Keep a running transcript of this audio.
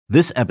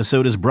This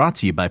episode is brought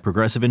to you by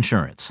Progressive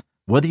Insurance.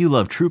 Whether you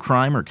love true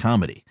crime or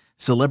comedy,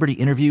 celebrity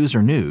interviews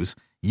or news,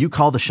 you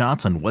call the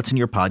shots on what's in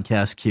your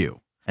podcast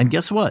queue. And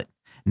guess what?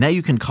 Now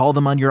you can call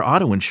them on your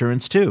auto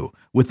insurance too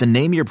with the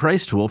Name Your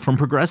Price tool from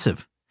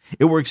Progressive.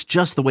 It works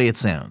just the way it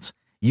sounds.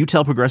 You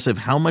tell Progressive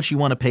how much you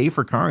want to pay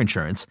for car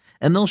insurance,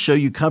 and they'll show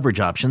you coverage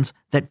options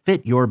that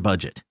fit your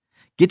budget.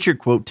 Get your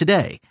quote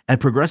today at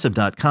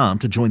Progressive.com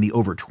to join the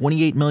over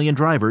 28 million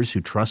drivers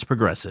who trust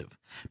Progressive.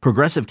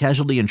 Progressive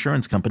Casualty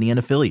Insurance Company and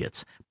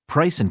Affiliates.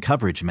 Price and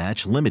coverage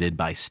match limited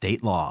by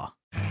state law.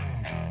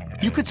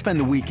 You could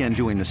spend the weekend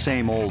doing the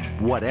same old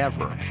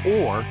whatever,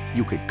 or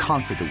you could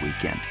conquer the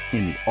weekend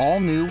in the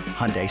all-new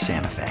Hyundai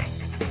Santa Fe.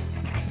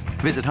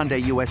 Visit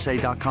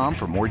HyundaiUSA.com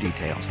for more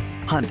details.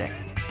 Hyundai,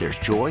 there's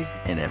joy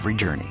in every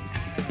journey.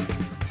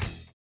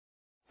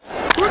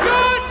 We're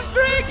going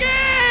streaky!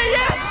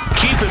 Yes!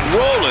 Keep it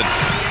rolling.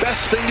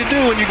 Best thing to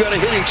do when you got a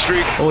hitting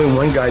streak. Only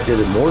one guy did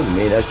it more than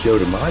me, that's Joe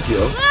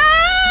DiMaggio.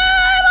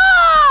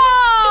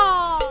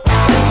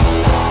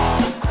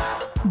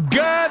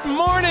 Good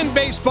morning,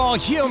 baseball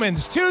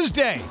humans.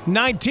 Tuesday,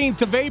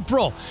 19th of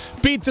April.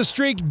 Beat the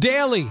Streak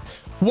Daily.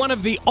 One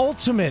of the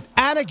ultimate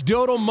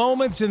anecdotal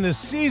moments in the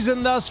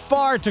season thus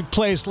far took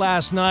place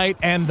last night,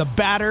 and the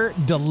batter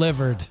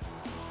delivered.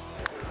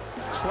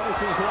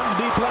 Slices one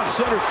deep left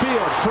center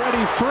field.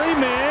 Freddie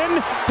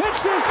Freeman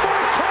hits his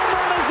first home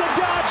run as a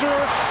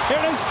Dodger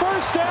in his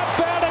first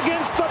at-bat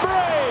against the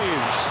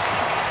Braves.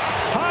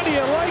 How do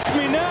you like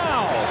me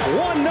now?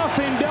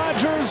 1-0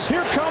 Dodgers.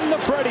 Here come the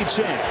Freddie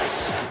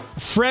chants.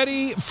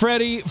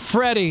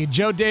 Freddie.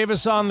 Joe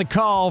Davis on the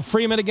call.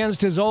 Freeman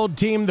against his old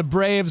team, the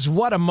Braves.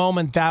 What a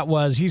moment that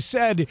was. He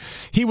said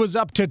he was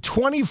up to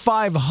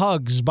 25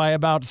 hugs by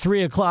about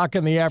 3 o'clock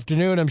in the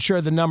afternoon. I'm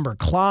sure the number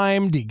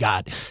climbed. He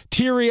got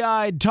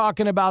teary-eyed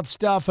talking about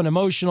stuff. An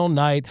emotional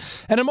night.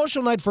 An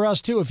emotional night for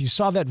us, too. If you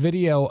saw that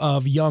video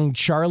of young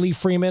Charlie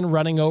Freeman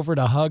running over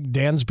to hug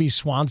Dansby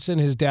Swanson,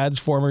 his dad's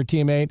former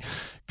teammate.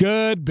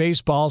 Good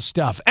baseball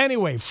stuff.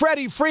 Anyway,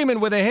 Freddie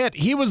Freeman with a hit.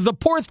 He was the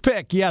Porth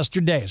pick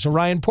yesterday. So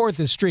Ryan Porth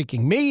is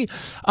streaking. Me,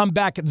 I'm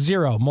back at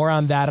 0. More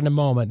on that in a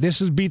moment.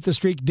 This is Beat the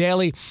Streak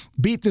Daily.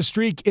 Beat the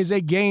Streak is a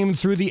game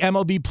through the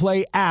MLB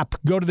Play app.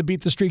 Go to the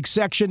Beat the Streak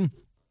section.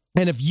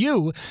 And if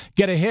you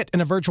get a hit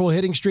in a virtual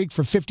hitting streak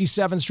for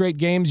 57 straight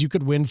games, you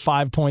could win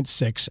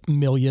 $5.6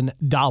 million.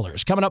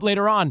 Coming up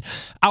later on,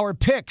 our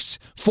picks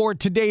for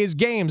today's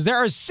games. There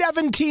are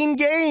 17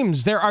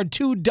 games. There are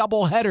 2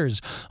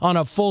 doubleheaders on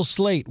a full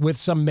slate with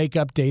some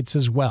makeup dates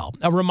as well.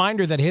 A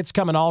reminder that hits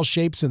come in all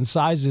shapes and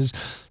sizes.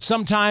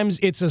 Sometimes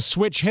it's a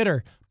switch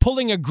hitter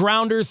pulling a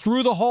grounder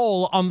through the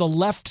hole on the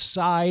left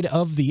side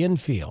of the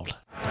infield.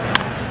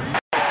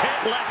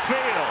 Hit left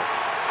field.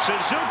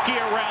 Suzuki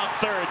around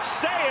third.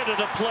 Seiya to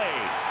the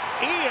plate.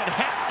 Ian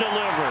Happ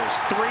delivers.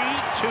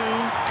 3-2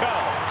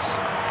 Cubs.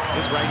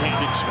 His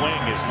right-handed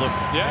swing has looked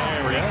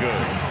very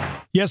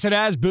good. Yes, it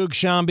has, Boog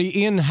Shambi.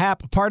 Ian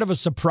Happ, part of a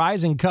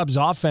surprising Cubs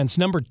offense.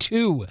 Number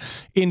 2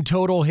 in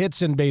total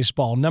hits in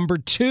baseball. Number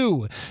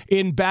 2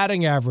 in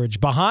batting average.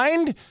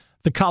 Behind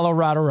the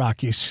Colorado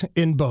Rockies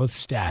in both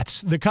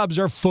stats. The Cubs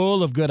are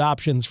full of good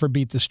options for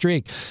Beat the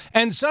Streak.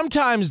 And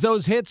sometimes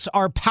those hits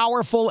are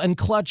powerful and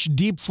clutch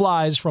deep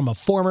flies from a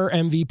former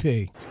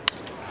MVP.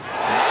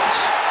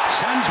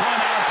 Sends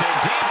one out to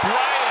deep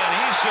right, and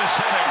he's just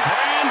hit a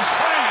grand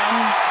slam.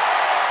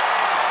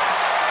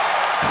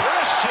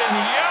 Christian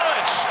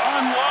Yelich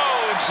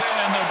unloads,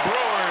 and the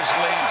Brewers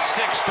lead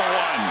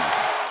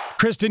 6-1.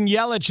 Christian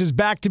Yelich is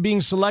back to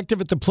being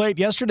selective at the plate.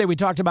 Yesterday, we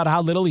talked about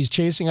how little he's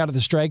chasing out of the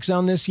strike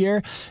zone this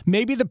year.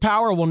 Maybe the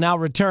power will now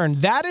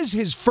return. That is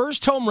his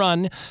first home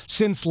run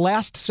since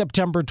last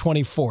September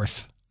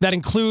 24th. That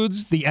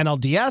includes the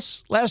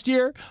NLDS last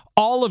year,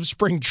 all of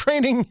spring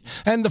training,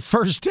 and the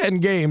first 10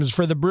 games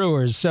for the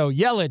Brewers. So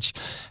Yelich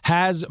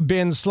has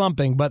been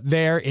slumping, but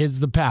there is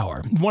the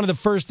power. One of the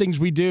first things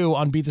we do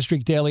on Beat the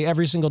Streak Daily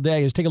every single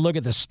day is take a look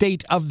at the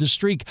state of the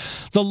streak.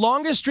 The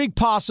longest streak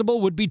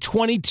possible would be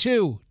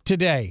 22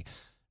 today.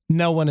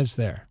 No one is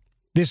there.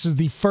 This is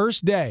the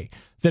first day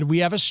that we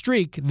have a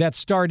streak that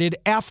started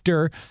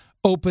after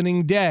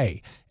opening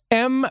day.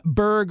 M.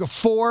 Berg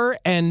 4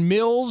 and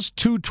Mills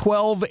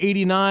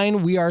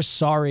 212.89. We are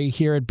sorry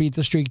here at Beat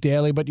the Streak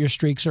Daily, but your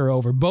streaks are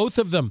over. Both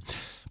of them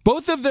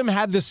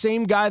had the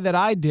same guy that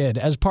I did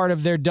as part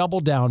of their double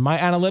down. My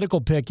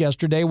analytical pick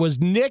yesterday was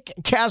Nick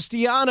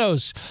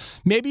Castellanos.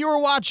 Maybe you were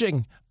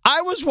watching.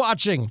 I was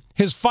watching.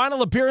 His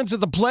final appearance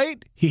at the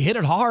plate, he hit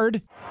it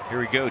hard. Here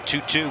we go,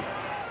 2-2.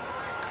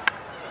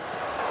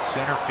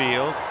 Center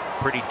field,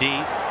 pretty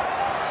deep.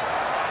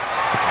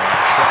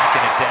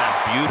 Tracking it down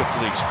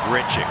beautifully, it's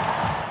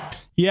Grichuk.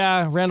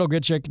 Yeah, Randall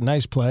Grichuk,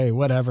 nice play,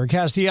 whatever.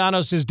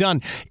 Castellanos is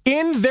done.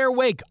 In their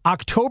wake,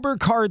 October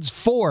Cards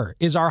 4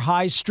 is our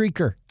high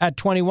streaker at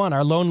 21,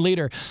 our lone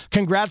leader.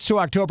 Congrats to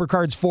October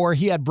Cards 4.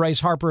 He had Bryce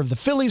Harper of the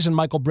Phillies and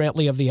Michael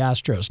Brantley of the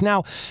Astros.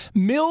 Now,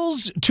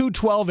 Mills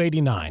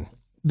 212.89.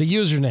 the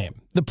username,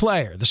 the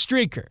player, the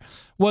streaker,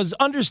 was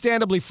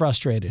understandably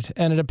frustrated,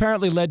 and it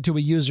apparently led to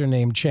a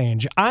username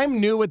change. I'm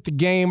new at the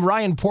game.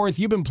 Ryan Porth,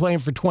 you've been playing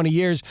for 20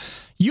 years.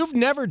 You've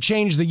never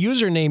changed the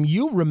username.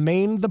 You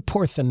remain the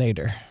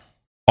Porthinator.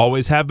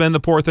 Always have been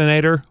the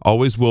Porthinator,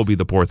 always will be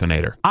the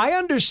Porthinator. I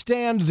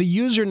understand the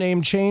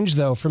username change,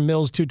 though, from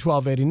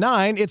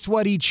Mills21289. It's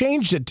what he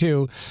changed it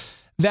to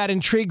that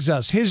intrigues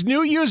us. His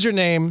new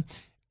username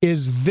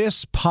is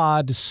This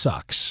Pod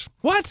Sucks.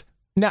 What?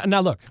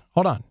 Now look,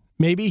 hold on.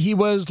 Maybe he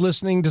was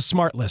listening to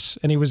Smartless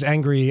and he was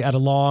angry at a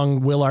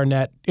long Will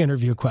Arnett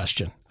interview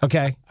question.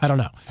 Okay? I don't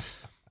know.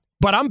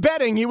 But I'm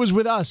betting he was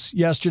with us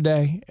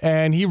yesterday,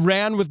 and he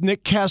ran with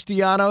Nick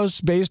Castellanos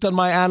based on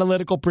my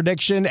analytical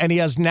prediction, and he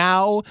has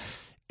now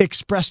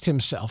expressed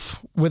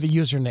himself with a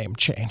username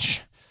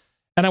change.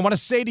 And I want to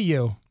say to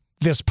you,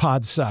 This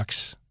Pod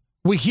Sucks.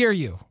 We hear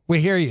you.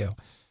 We hear you.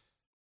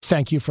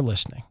 Thank you for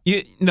listening.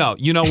 You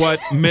know what?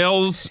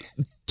 Mills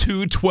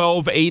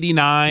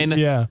 21289.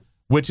 Yeah.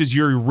 Which is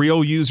your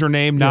real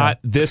username, not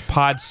This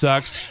Pod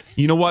Sucks.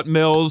 You know what,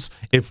 Mills?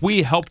 If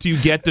we helped you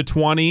get to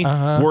 20,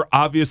 we're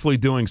obviously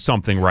doing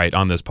something right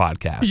on this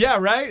podcast. Yeah,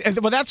 right?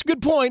 Well, that's a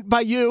good point by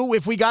you.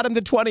 If we got him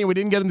to 20 and we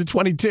didn't get him to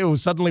 22,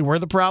 suddenly we're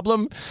the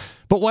problem.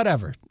 But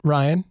whatever.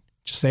 Ryan,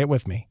 just say it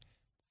with me.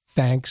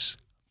 Thanks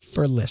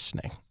for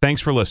listening.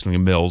 Thanks for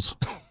listening, Mills.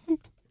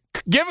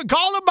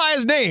 Call him by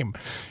his name.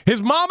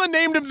 His mama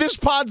named him This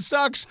Pod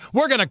Sucks.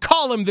 We're going to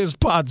call him This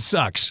Pod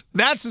Sucks.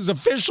 That's his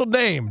official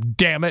name,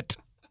 damn it.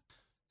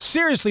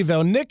 Seriously,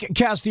 though, Nick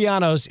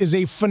Castellanos is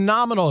a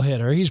phenomenal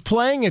hitter. He's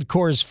playing at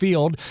Coors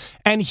Field,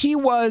 and he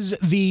was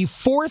the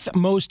fourth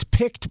most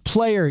picked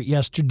player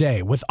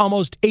yesterday with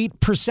almost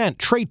 8%.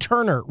 Trey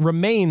Turner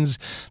remains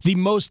the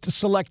most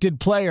selected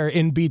player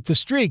in Beat the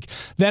Streak.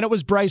 Then it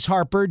was Bryce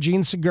Harper,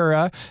 Gene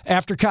Segura.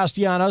 After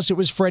Castellanos, it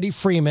was Freddie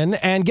Freeman.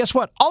 And guess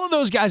what? All of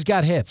those guys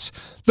got hits.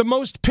 The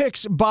most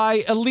picks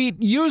by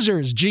elite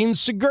users, Gene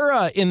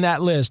Segura in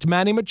that list,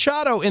 Manny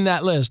Machado in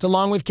that list,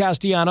 along with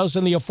Castellanos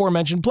and the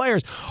aforementioned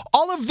players.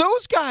 All of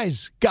those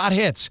guys got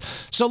hits.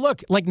 So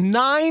look, like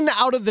 9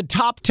 out of the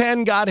top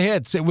 10 got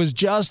hits. It was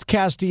just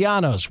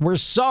Castellanos. We're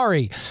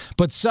sorry,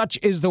 but such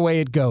is the way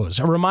it goes.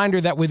 A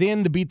reminder that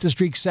within the Beat the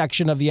Streak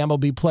section of the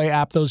MLB Play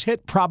app, those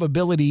hit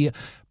probability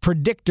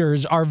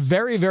predictors are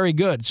very, very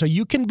good. So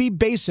you can be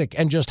basic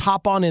and just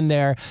hop on in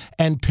there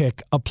and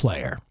pick a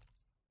player.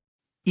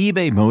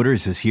 eBay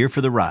Motors is here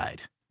for the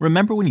ride.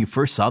 Remember when you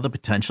first saw the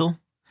potential?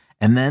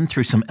 And then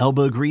through some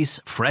elbow grease,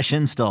 fresh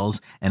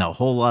installs, and a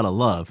whole lot of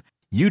love,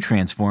 you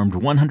transformed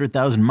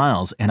 100,000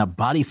 miles and a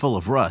body full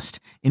of rust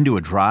into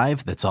a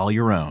drive that's all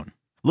your own.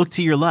 Look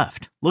to your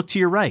left. Look to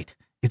your right.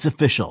 It's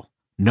official.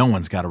 No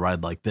one's got a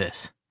ride like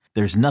this.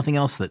 There's nothing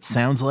else that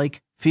sounds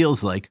like,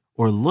 feels like,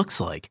 or looks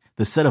like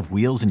the set of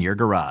wheels in your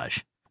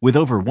garage. With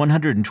over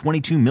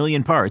 122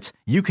 million parts,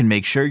 you can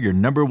make sure your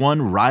number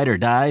one ride or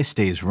die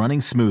stays running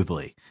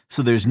smoothly.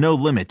 So there's no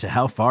limit to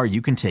how far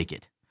you can take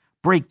it.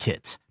 Brake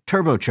kits,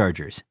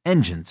 turbochargers,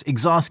 engines,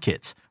 exhaust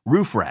kits,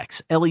 roof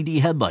racks, LED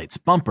headlights,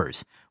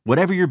 bumpers,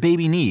 whatever your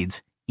baby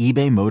needs,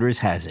 eBay Motors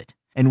has it.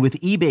 And with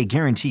eBay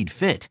Guaranteed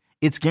Fit,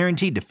 it's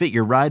guaranteed to fit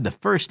your ride the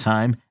first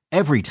time,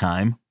 every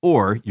time,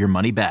 or your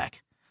money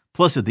back.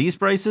 Plus at these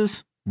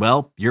prices,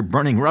 well, you're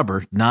burning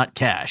rubber, not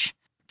cash.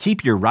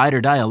 Keep your ride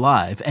or die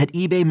alive at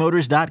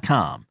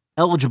ebaymotors.com.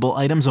 Eligible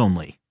items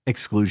only.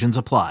 Exclusions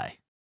apply.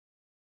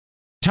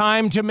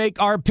 Time to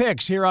make our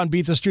picks here on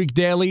Beat the Streak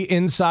Daily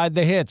Inside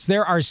the Hits.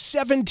 There are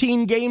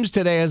 17 games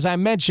today, as I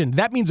mentioned.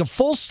 That means a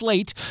full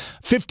slate,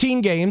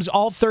 15 games,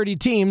 all 30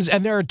 teams,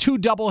 and there are 2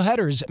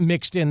 doubleheaders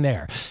mixed in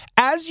there.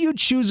 As you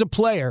choose a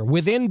player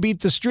within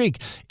Beat the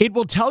Streak, it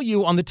will tell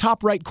you on the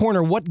top right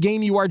corner what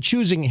game you are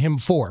choosing him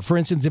for. For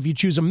instance, if you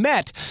choose a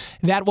Met,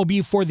 that will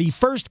be for the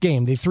first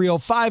game, the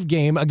 305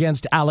 game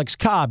against Alex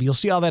Cobb. You'll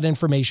see all that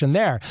information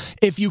there.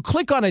 If you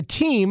click on a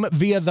team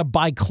via the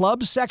By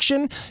Club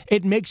section,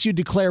 it makes you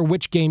declare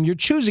which game you're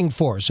choosing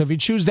for. So if you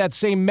choose that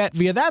same Met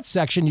via that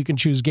section, you can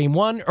choose game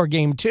 1 or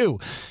game 2.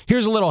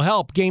 Here's a little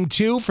help. Game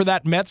 2 for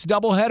that Mets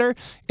doubleheader,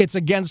 it's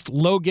against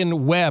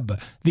Logan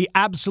Webb, the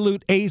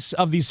absolute ace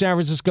of the San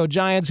Francisco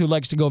Giants, who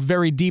likes to go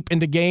very deep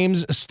into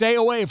games. Stay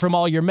away from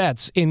all your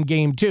Mets in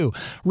game 2.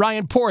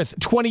 Ryan Porth,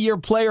 20-year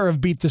player of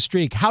Beat the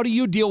Streak. How do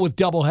you deal with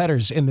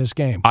doubleheaders in this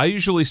game? I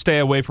usually stay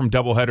away from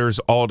doubleheaders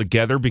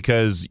altogether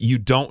because you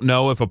don't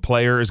know if a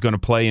player is going to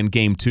play in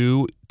game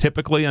 2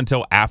 typically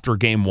until after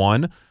game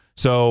 1.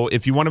 So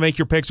if you want to make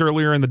your picks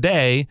earlier in the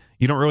day,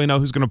 you don't really know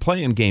who's going to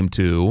play in game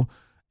 2.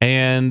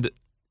 And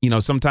you know,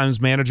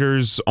 sometimes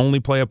managers only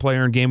play a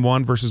player in game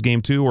 1 versus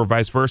game 2 or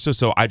vice versa,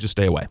 so I just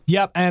stay away.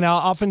 Yep, and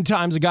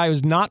oftentimes a guy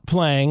who's not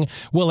playing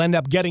will end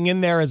up getting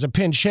in there as a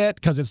pinch hit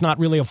because it's not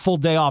really a full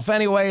day off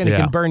anyway, and it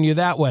can burn you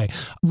that way.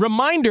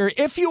 Reminder,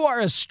 if you are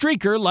a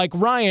streaker like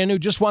Ryan who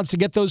just wants to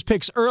get those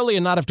picks early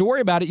and not have to worry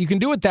about it, you can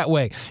do it that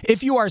way.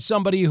 If you are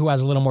somebody who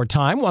has a little more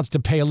time, wants to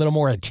pay a little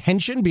more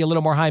attention, be a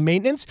little more high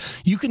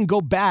maintenance, you can go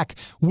back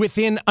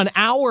within an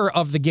hour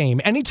of the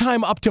game,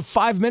 anytime up to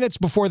 5 minutes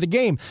before the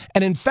game.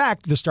 And in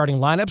fact, the starting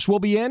lineups will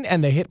be in,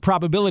 and the hit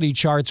probability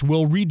charts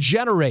will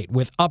regenerate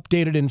with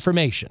updated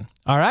information.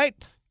 All right?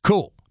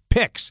 Cool.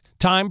 Picks.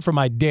 Time for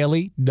my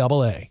daily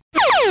AA.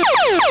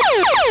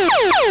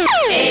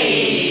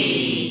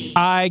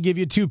 I give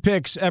you 2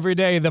 picks every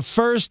day. The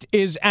first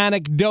is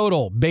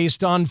anecdotal,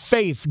 based on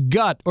faith,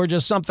 gut, or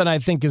just something I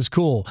think is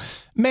cool.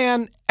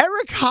 Man,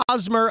 Eric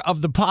Hosmer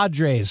of the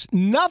Padres,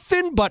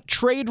 nothing but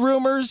trade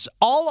rumors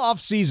all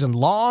offseason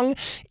long,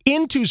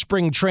 into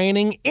spring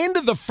training,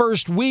 into the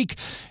first week.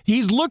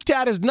 He's looked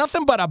at as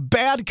nothing but a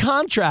bad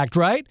contract,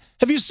 right?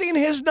 Have you seen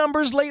his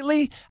numbers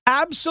lately?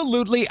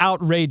 Absolutely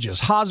outrageous.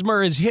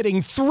 Hosmer is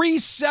hitting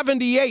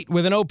 .378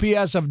 with an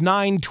OPS of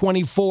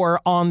 .924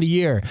 on the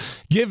year.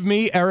 Give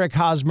me Eric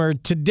Hosmer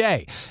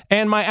today.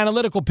 And my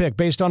analytical pick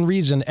based on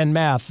reason and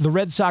math. The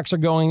Red Sox are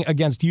going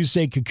against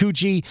Yusei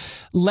Kikuchi.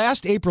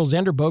 Last April,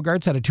 Xander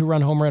Bogaerts had a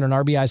 2-run homer and an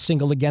RBI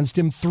single against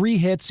him. 3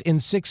 hits in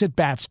 6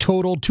 at-bats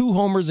total. 2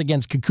 homers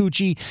against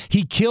Kikuchi.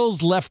 He kills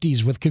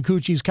lefties with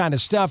Kikuchi's kind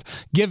of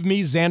stuff. Give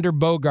me Xander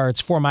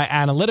Bogaerts for my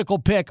analytical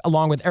pick,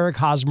 along with Eric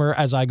Hosmer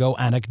as I go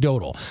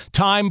anecdotal.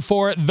 Time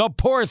for the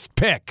 4th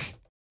pick.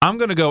 I'm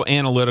going to go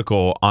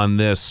analytical on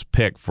this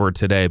pick for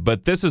today,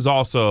 but this is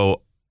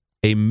also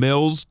a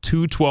Mills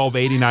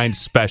 212-89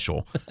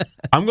 special.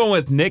 I'm going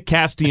with Nick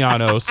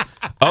Castellanos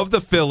of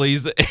the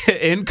Phillies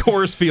in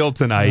Coors Field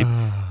tonight.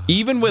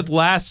 Even with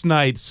last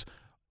night's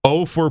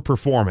 0-for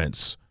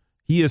performance,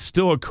 he is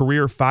still a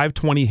career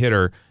 .520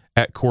 hitter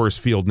at Coors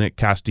Field, Nick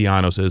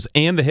Castellanos is.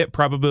 And the hit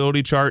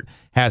probability chart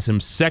has him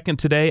second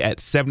today at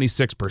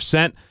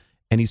 76%.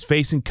 And he's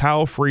facing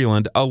Kyle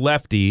Freeland, a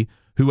lefty,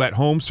 who at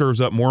home serves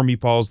up more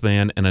meatballs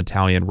than an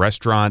Italian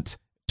restaurant.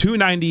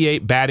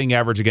 .298 batting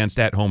average against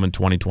at home in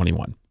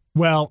 2021.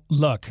 Well,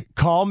 look,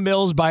 call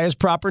Mills by his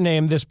proper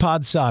name. This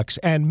pod sucks,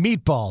 and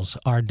meatballs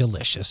are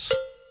delicious.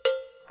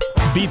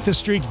 Beat the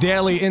Streak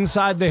Daily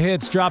Inside the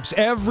Hits drops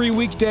every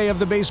weekday of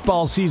the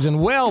baseball season,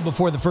 well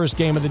before the first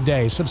game of the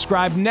day.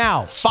 Subscribe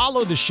now.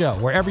 Follow the show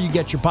wherever you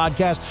get your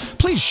podcast.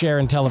 Please share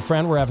and tell a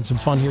friend. We're having some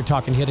fun here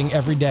talking hitting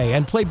every day.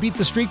 And play Beat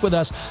the Streak with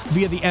us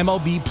via the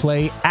MLB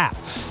Play app.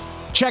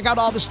 Check out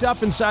all the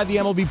stuff inside the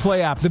MLB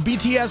Play app. The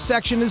BTS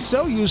section is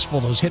so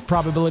useful. Those hit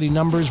probability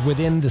numbers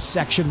within the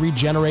section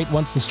regenerate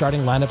once the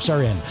starting lineups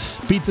are in.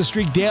 Beat the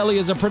Streak Daily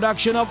is a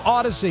production of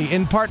Odyssey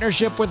in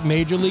partnership with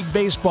Major League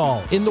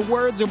Baseball. In the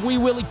words of Wee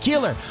Willie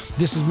Keeler,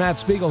 this is Matt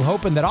Spiegel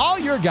hoping that all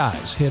your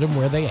guys hit them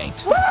where they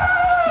ain't. Woo!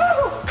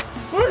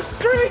 We're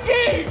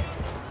streaking!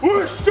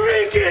 We're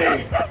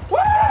streaking! Woo!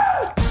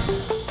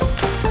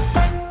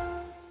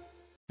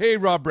 Hey,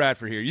 Rob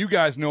Bradford here. You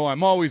guys know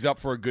I'm always up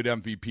for a good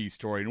MVP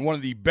story, and one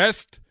of the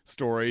best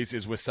stories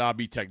is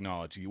Wasabi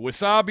Technology.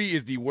 Wasabi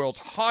is the world's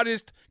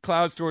hottest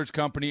cloud storage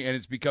company, and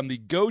it's become the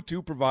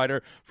go-to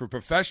provider for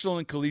professional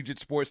and collegiate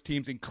sports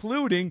teams,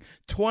 including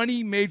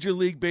 20 Major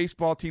League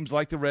Baseball teams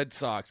like the Red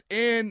Sox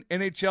and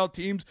NHL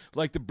teams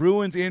like the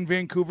Bruins and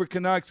Vancouver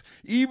Canucks.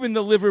 Even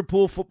the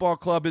Liverpool Football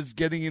Club is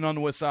getting in on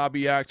the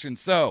Wasabi action.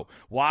 So,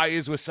 why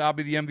is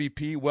Wasabi the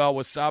MVP? Well,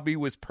 Wasabi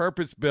was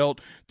purpose-built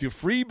to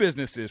free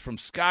businesses from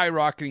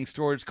skyrocketing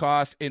storage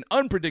costs and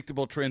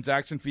unpredictable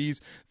transaction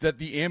fees that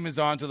the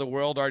Amazons of the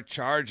world are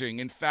charging.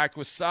 In fact,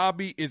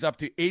 Wasabi is up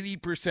to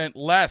 80%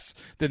 less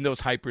than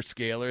those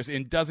hyperscalers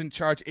and doesn't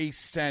charge a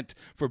cent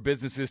for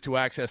businesses to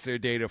access their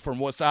data. From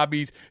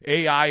Wasabi's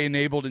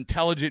AI-enabled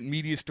intelligent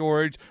media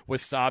storage,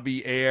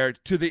 Wasabi Air,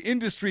 to the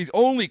industry's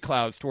only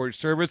cloud storage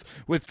service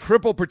with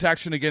triple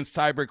protection against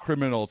cyber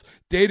criminals,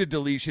 data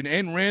deletion,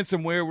 and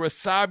ransomware,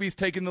 Wasabi's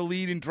taken the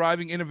lead in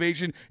driving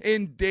innovation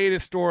in data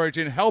storage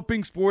and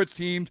helping sports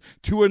teams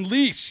to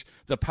unleash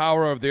the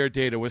power of their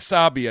data.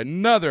 Wasabi,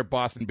 another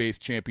Boston-based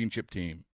championship team.